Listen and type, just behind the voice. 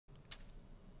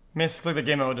Misclick the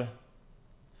game mode.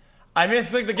 I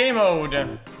misclicked the game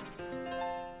mode.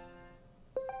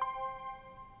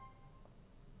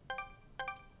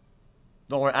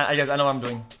 Don't worry, I guess I know what I'm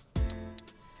doing.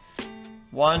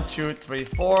 1, 2, 3,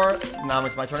 4. Now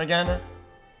it's my turn again.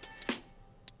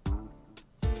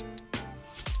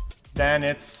 Then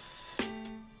it's...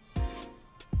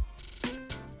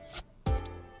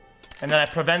 And then I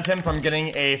prevent him from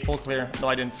getting a full clear. No,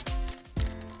 I didn't.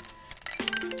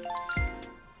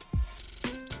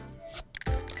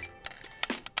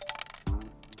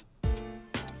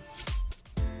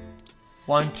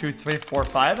 One, two, three, four,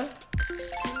 5.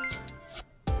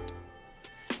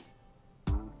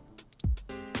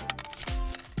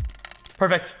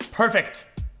 Perfect. Perfect.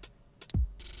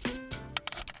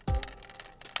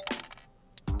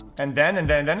 And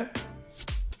then.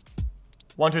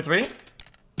 1, 2, 3.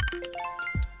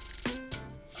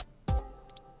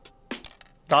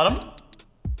 Got him.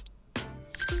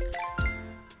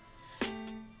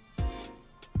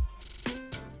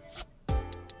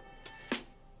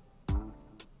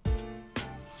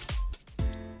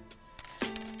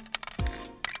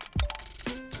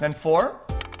 Then 4.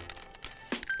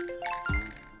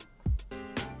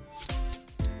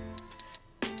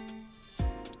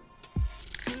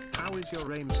 How is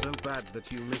your aim so bad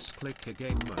that you misclick a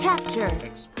game mode? Capture.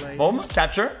 Explain. Boom.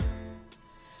 Capture.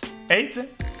 8.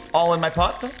 All in my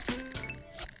pot. It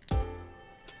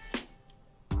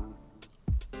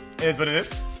is what it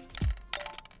is.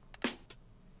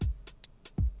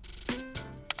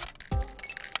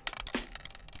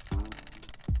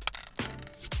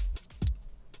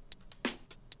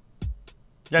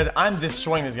 Guys, I'm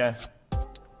destroying this guy.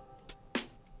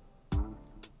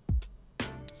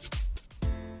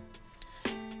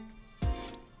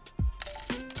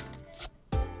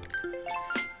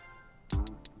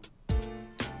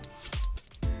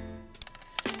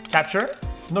 Capture?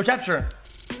 No capture.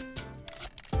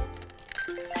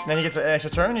 Then he gets an extra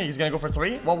turn. He's gonna go for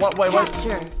 3. Well, what? Wait, what?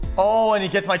 Capture. Oh, and he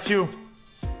gets my 2.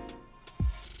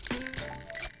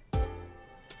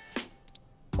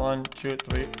 1, 2,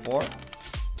 3, 4.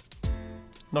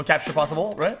 No capture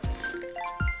possible, right?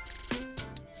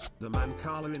 The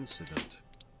Mancala incident.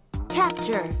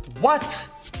 Capture. What?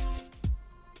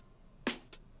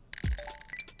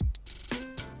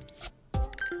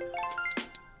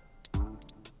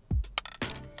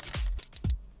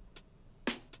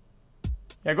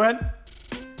 Yeah, go ahead.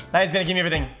 Now he's gonna give me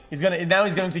everything. Now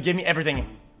he's going to give me everything.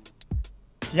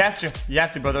 He has to. You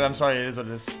have to, brother. I'm sorry. It is what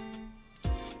it is.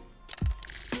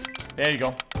 There you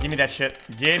go. Give me that shit.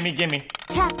 Give me.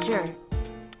 Capture.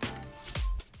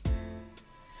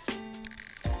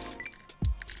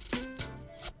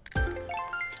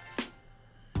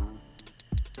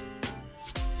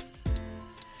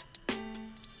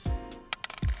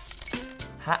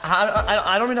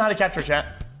 I don't even know how to capture,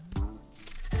 chat.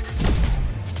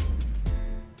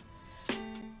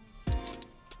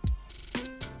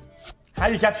 How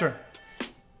do you capture?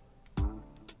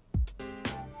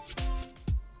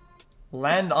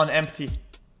 Land on empty.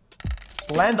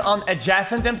 Land on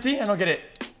adjacent empty? I don't get it.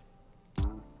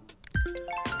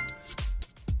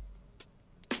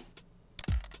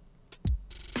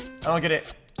 I don't get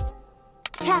it.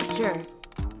 Capture.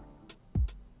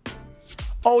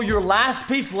 Oh, your last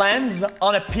piece lands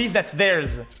on a piece that's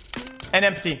theirs. And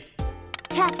empty.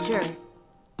 Capture.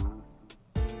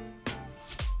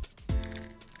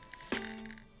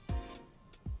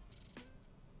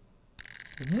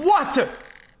 What?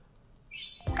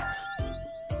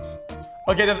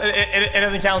 Okay, it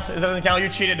doesn't count. It doesn't count. You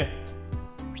cheated.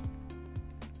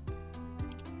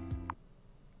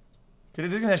 Okay,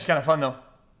 this is actually kind of fun though.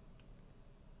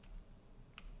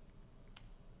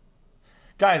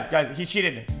 Guys, he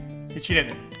cheated. He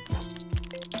cheated.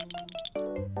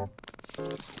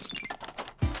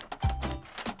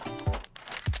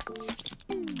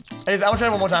 Guys, I want to try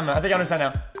it one more time. I think I understand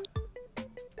now.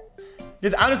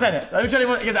 Guys, I understand it. Let me try it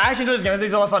again. Guys, I actually enjoy this game. This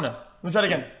is a lot of fun. Let me try it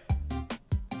again.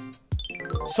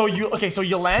 So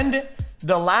you land,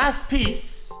 the last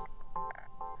piece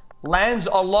lands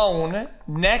alone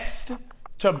next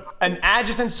to an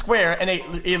adjacent square, and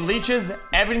it leeches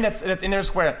everything that's in their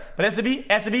square. But it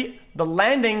has to be the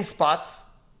landing spot.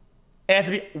 It has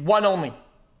to be one only.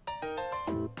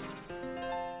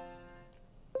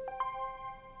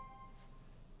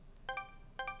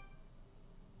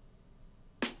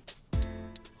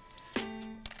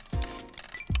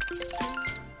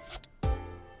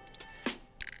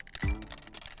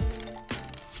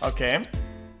 Okay,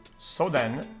 so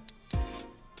then,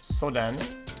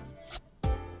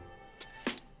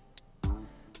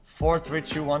 4, 3,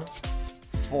 2, 1,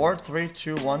 4, 3,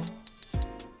 2, 1.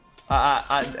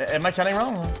 Am I counting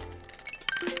wrong?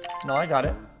 No, I got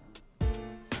it.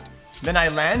 Then I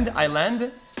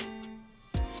land.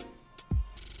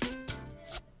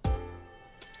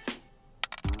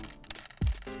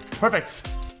 Perfect.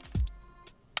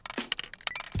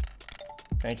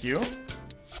 Thank you.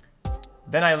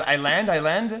 Then I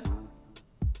land.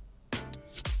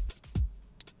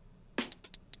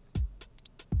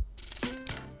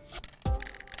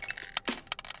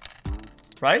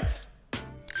 Right?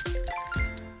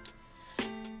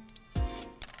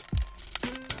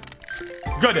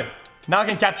 Good. Now I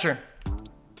can capture.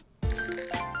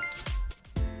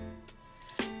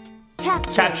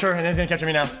 Capture, and it's gonna capture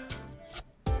me now.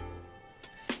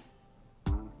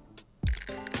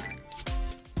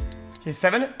 Okay,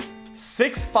 7,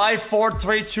 6, 5, 4,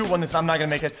 3, 2, 1. I'm not gonna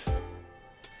make it.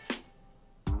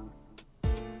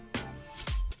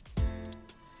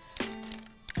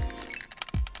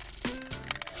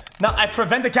 Now I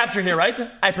prevent the capture here, right?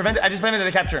 I just prevented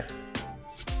the capture.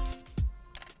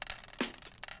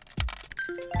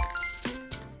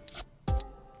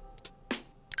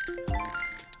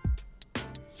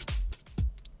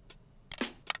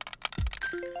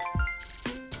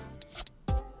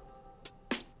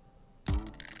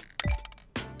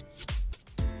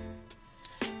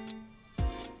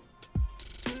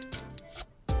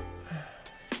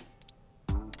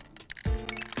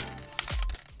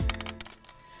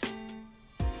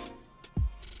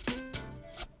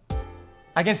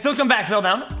 I can still come back, settle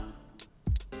down.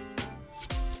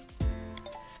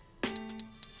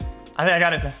 I think I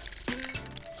got it.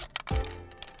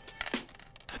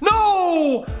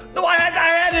 No! No, I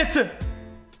had it!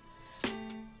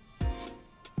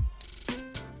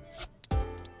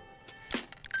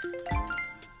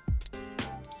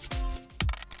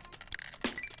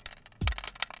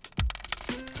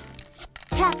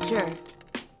 Capture.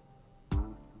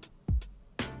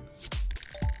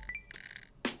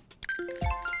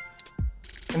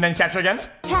 And then capture again.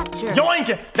 Capture.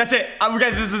 Yoink! That's it.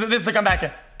 Guys, this is the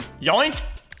comeback. Yoink!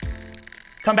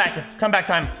 Come back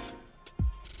time.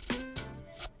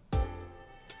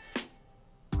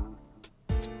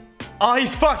 Oh,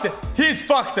 he's fucked. He's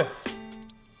fucked.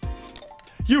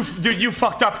 Dude, you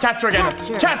fucked up. Capture again.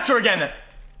 Capture again.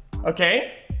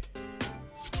 Okay.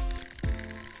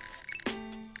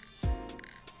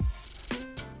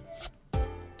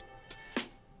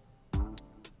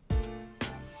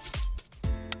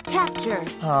 Capture.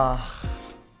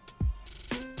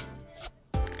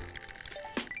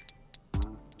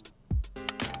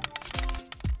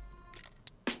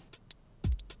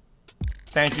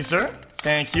 Thank you, sir.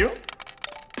 Thank you.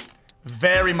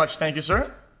 Very much thank you,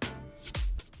 sir.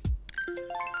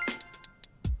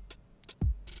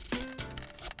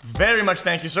 Very much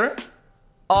thank you, sir.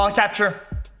 Oh, capture.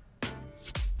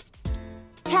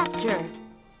 Capture.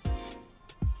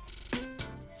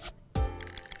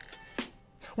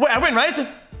 Wait, I win,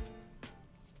 right?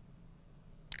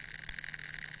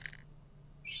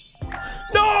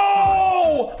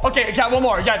 No! Okay, chat, one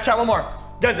more. Yeah, chat, one more.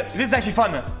 Guys, this is actually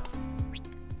fun.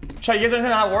 Chat, you guys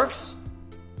understand how it works?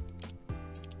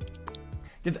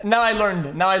 Because now I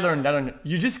learned.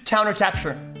 You just counter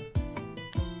capture.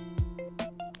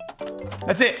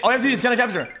 That's it. All you have to do is counter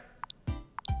capture.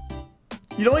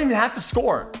 You don't even have to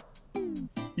score.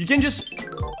 You can just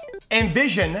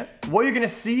envision what you're gonna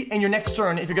see in your next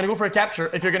turn if you're gonna go for a capture,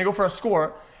 if you're gonna go for a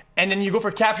score, and then you go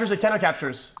for captures or counter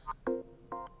captures.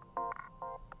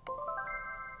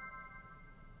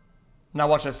 Now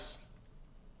watch this.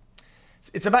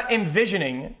 It's about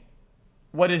envisioning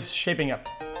what is shaping up.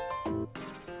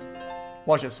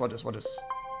 Watch this. Who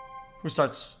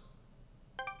starts?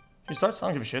 Who starts? I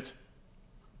don't give a shit.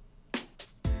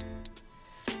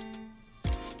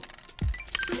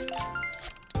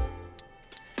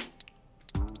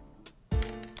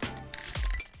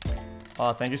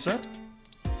 Thank you, sir.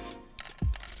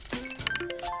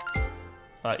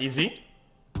 Easy.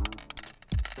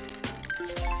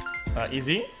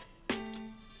 Easy.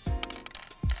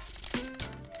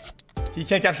 He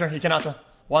can't capture. He cannot.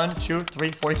 1, 2, 3,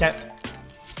 4. He can't.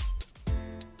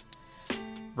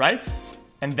 Right?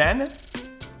 And then.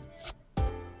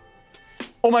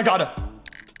 Oh my god.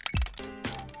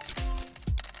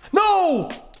 No!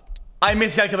 I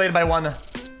miscalculated by 1.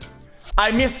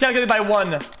 I miscalculated by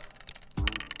 1.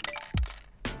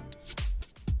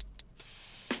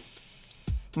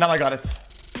 Now I got it.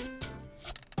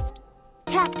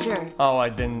 Capture. Oh, I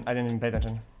didn't even pay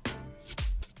attention.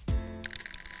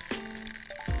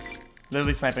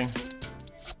 Literally sniping.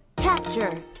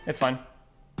 Capture. It's fine.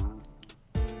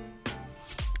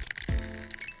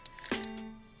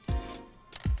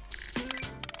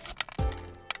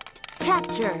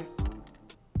 Capture.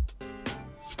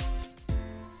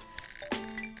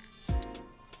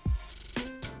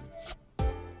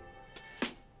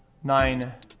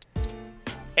 9,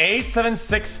 8, 7,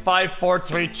 6, 5, 4,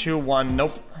 3, 2, 1.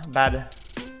 Nope. Bad.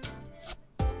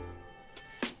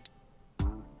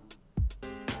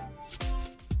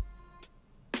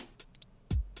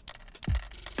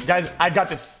 Guys, I got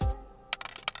this.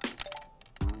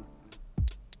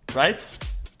 Right?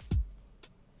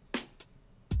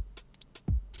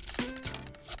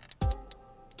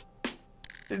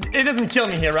 It doesn't kill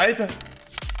me here, right?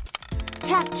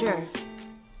 Capture.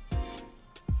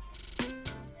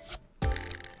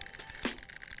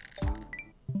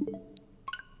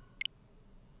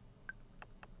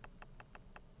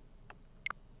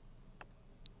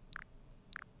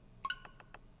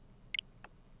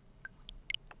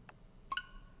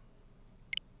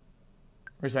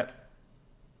 Reset.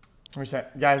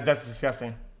 Reset. Guys, that's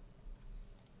disgusting.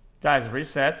 Guys,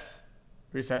 reset.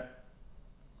 Reset.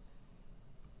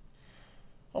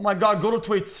 Oh my god, go to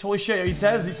Twitch. Holy shit. He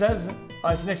says,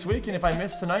 it's next week, and if I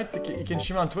miss tonight, you can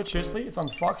stream on Twitch. Seriously? It's on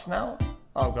Fox now?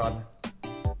 Oh god.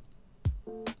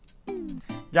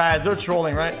 Guys, they're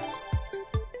trolling, right?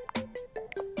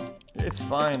 It's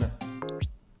fine.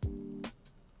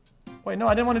 Wait, no,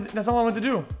 I didn't want to. That's not what I wanted to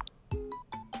do.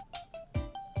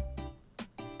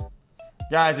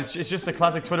 Guys, it's just a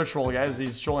classic Twitter troll, guys.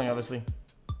 He's trolling, obviously.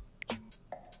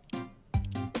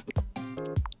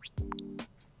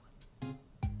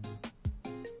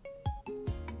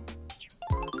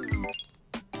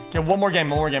 Okay, one more game.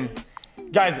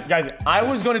 Guys, I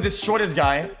was going to destroy this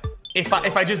guy if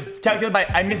I just calculated by...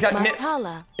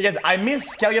 Mancala. Yes, I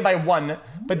miscalculated by 1,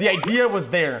 but the idea was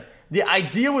there. The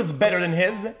idea was better than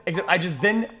his, except I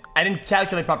didn't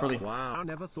calculate properly. Wow, I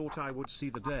never thought I would see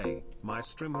the day my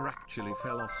streamer actually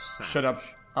fell off sand. Shut up.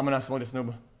 I'm gonna smoke this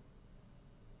noob.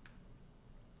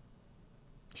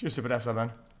 You're stupid ass up,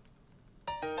 man.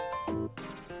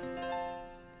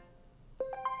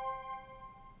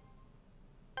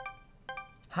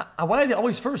 Why are they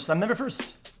always first? I'm never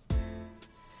first.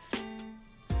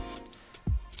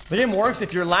 The game works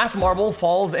if your last marble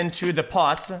falls into the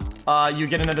pot, you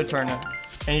get another turn,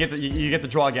 and you get the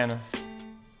draw again.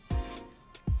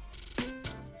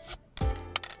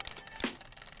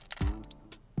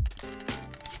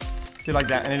 See, like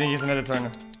that, and then he gets another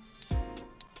turn.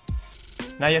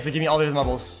 Now he has to give me all of his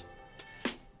marbles.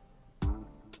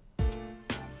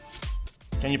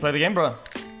 Can you play the game, bro?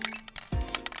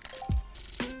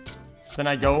 Then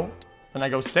I go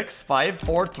 6, 5,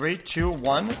 4, 3, 2,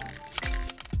 1.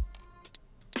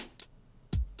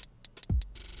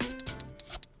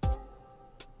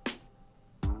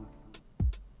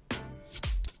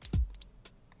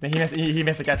 Then he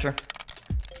missed the capture.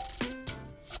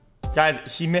 Guys,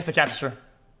 he missed the capture.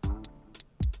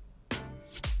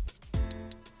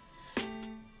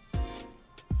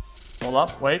 Hold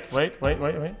up, wait.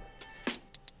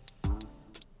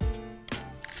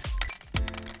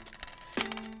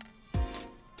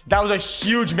 That was a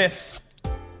huge miss.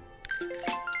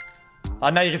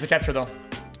 Now he gets the capture though.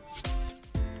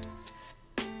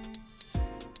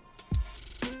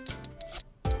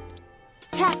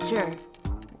 Capture.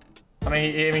 I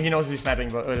mean, he knows he's sniping,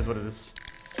 but it is what it is.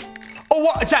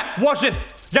 Oh, chat, watch this.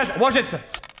 Guys, watch this.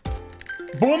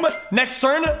 Boom, next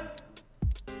turn.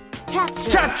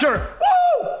 Capture. Capture.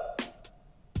 Woo!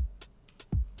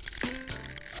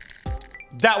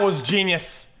 That was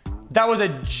genius. That was a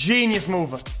genius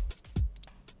move.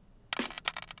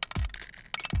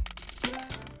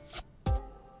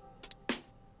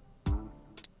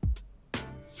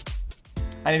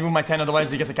 I need to move my 10, otherwise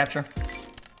he gets a capture.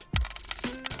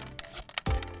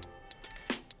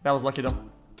 That was lucky though.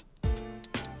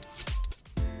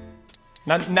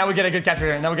 Now we get a good capture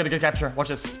here. Watch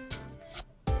this.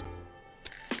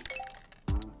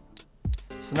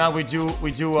 So now we do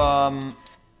 1,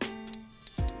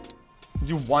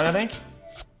 I think.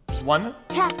 Just 1.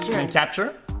 Capture. And then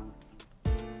capture.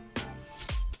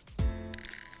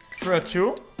 For a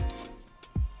 2.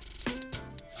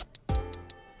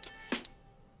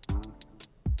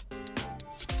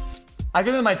 I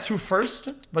could have done my 2 first,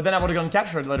 but then I would have gone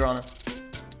captured later on.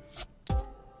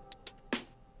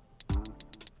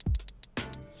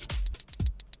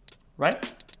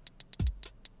 Right?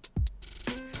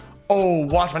 Oh,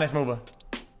 watch my next move.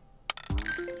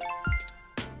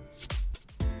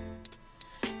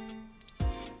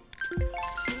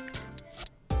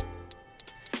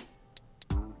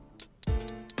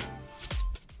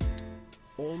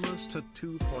 Almost at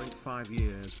 2.5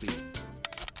 years being.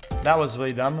 That was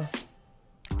really dumb.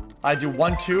 I do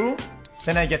 1, 2,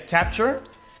 then I get capture.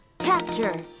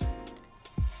 Capture.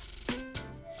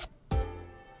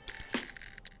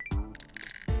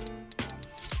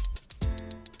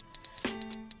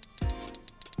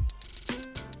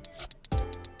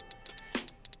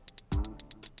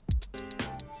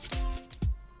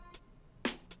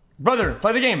 Brother,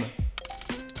 play the game.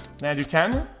 Then I do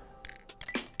 10. And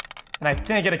I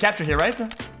think I get a capture here, right?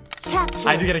 Capture.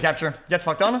 I do get a capture. Gets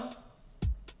fucked on.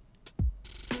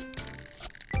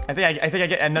 I think I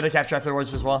get another capture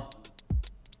afterwards as well.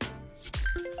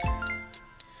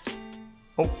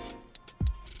 Oh.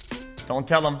 Don't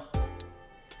tell him.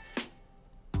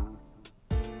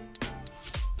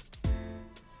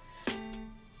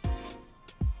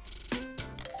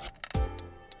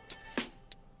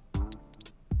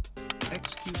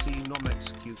 XQC nom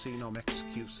XQC nom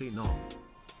XQC nom.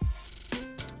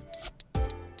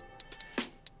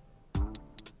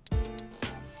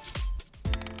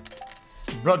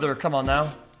 Brother, come on now.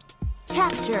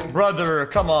 Capture. Brother,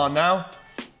 come on now.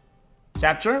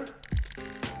 Capture.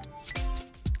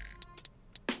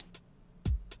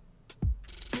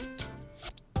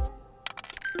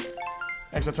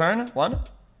 Extra turn. 1.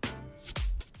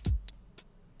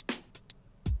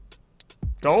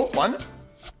 Go. 1.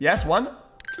 Yes, 1.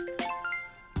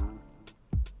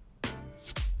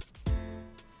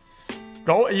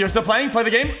 Go. You're still playing? Play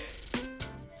the game?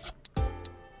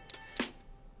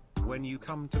 When you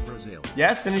come to Brazil.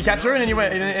 Yes, then you capture and then you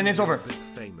win, and it's over. Big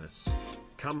famous.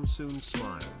 Come soon,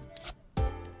 smile.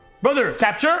 Brother,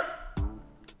 capture.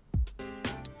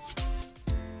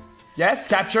 Yes,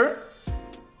 capture.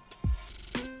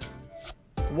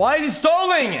 Why is he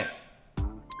stalling?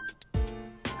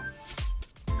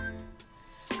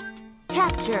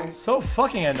 Capture. So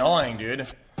fucking annoying, dude.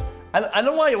 I don't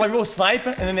know why people snipe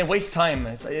and then they waste time.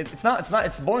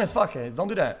 It's boring as fuck. Don't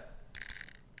do that.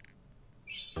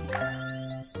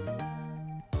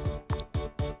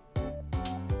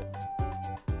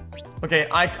 Okay,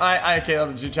 okay,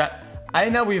 I'll chat. I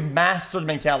know we've mastered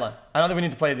Mancala. I don't think we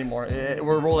need to play it anymore.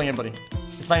 We're rolling it, buddy.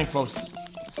 It's not even close.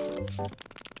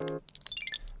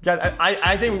 Guys,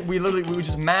 I think we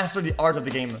just mastered the art of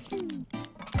the game.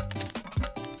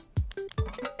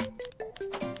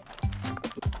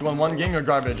 You want one game? You're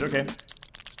garbage. Okay.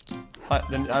 Alright,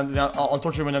 then I'll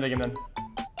torture you with another game then.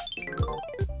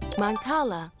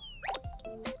 Mancala.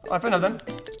 Alright, fair enough then.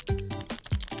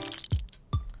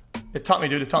 It taught me,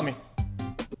 dude. It taught me.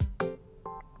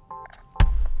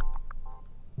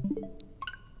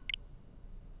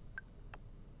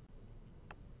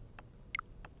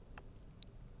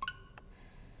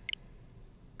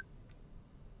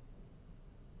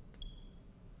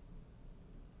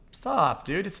 Stop,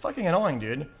 dude. It's fucking annoying,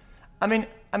 dude. I mean,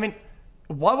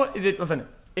 why would it? Listen,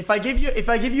 if I give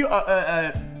you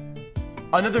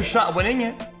another shot winning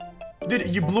it,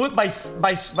 dude, you blew it by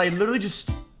literally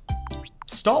just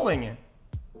stalling it.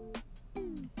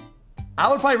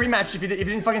 I would probably rematch if you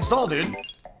didn't fucking stall, dude.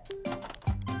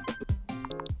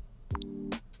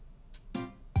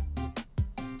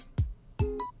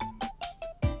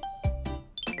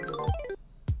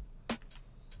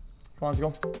 Come on, let's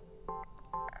go.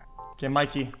 Okay,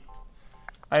 Mikey.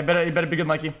 You better be good,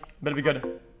 Mikey. Better be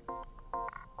good.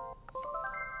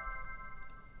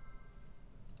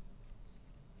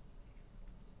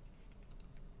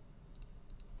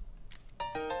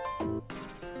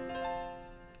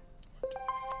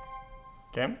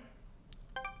 Okay.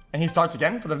 And he starts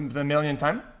again for the millionth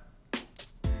time.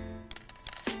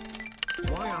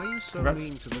 Why are you so Congrats.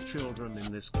 mean to the children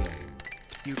in this game?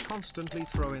 You constantly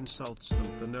throw insults them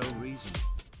for no reason.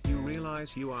 You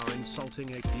realize you are insulting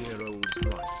 8-year-olds,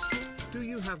 right? Do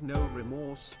you have no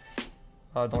remorse?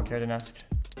 Don't care, didn't ask.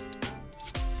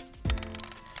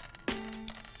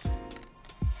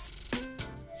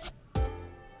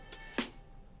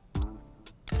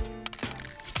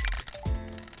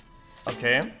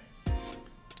 Okay.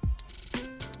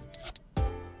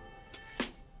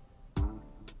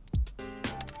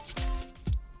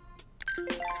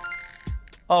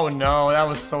 Oh no, that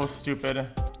was so stupid.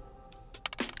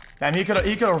 Damn, he could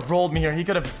have rolled me here. He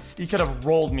could have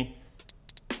rolled me.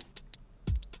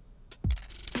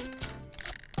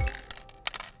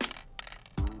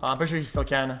 I'm pretty sure he still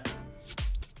can.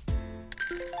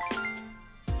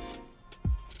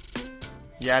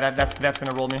 Yeah, that's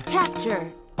gonna roll me.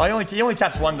 Capture. Oh, he only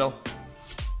caps 1 though.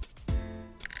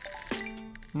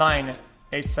 9,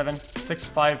 8, 7, 6,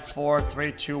 5, 4,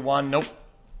 3, 2, 1. Nope.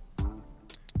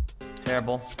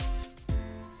 Terrible.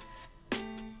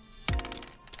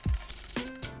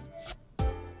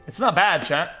 It's not bad,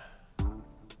 chat.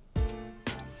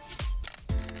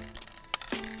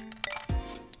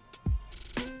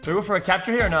 Do we go for a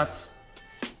capture here or not?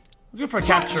 Let's go for a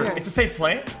capture. Capture. It's a safe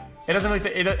play. It doesn't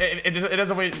really it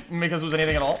doesn't really make us lose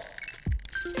anything at all.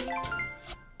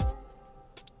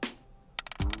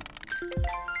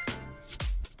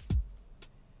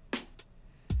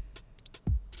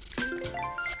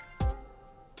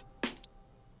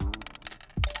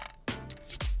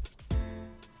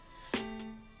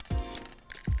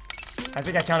 I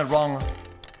think I counted wrong.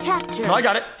 Capture. No, I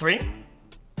got it. 3.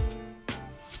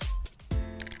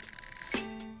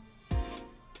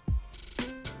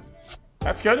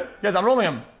 That's good. Guys, I'm rolling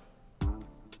him.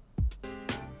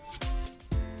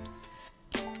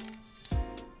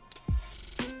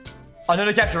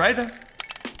 Another capture, right?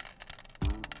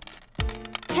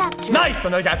 Capture. Nice!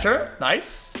 Another capture.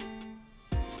 Nice.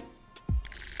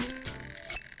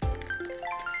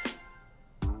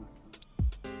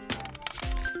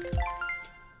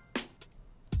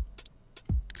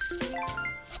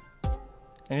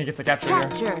 And he gets a capture here.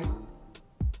 Capture.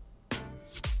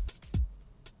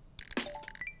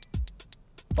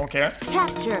 Don't care.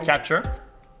 Capture. Capture.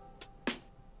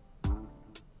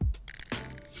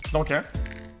 Don't care.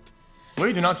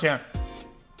 We do not care.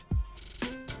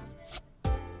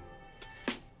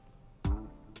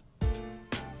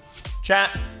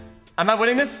 Chat, am I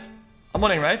winning this? I'm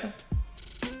winning, right?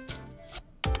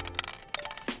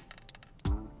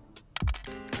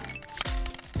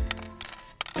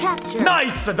 Capture.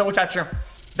 Nice! A double capture.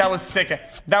 That was sick.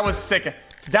 That was sick.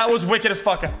 That was wicked as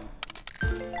fuck.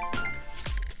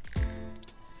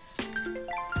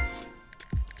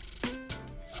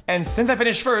 And since I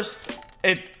finished first,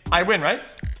 I win,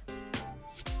 right?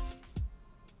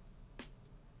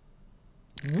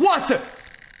 What?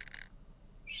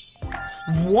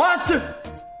 What?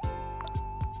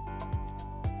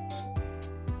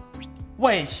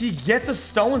 Wait, he gets the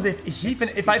stones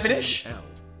if I finish?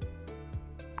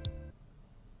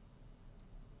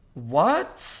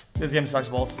 What? This game sucks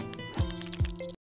balls.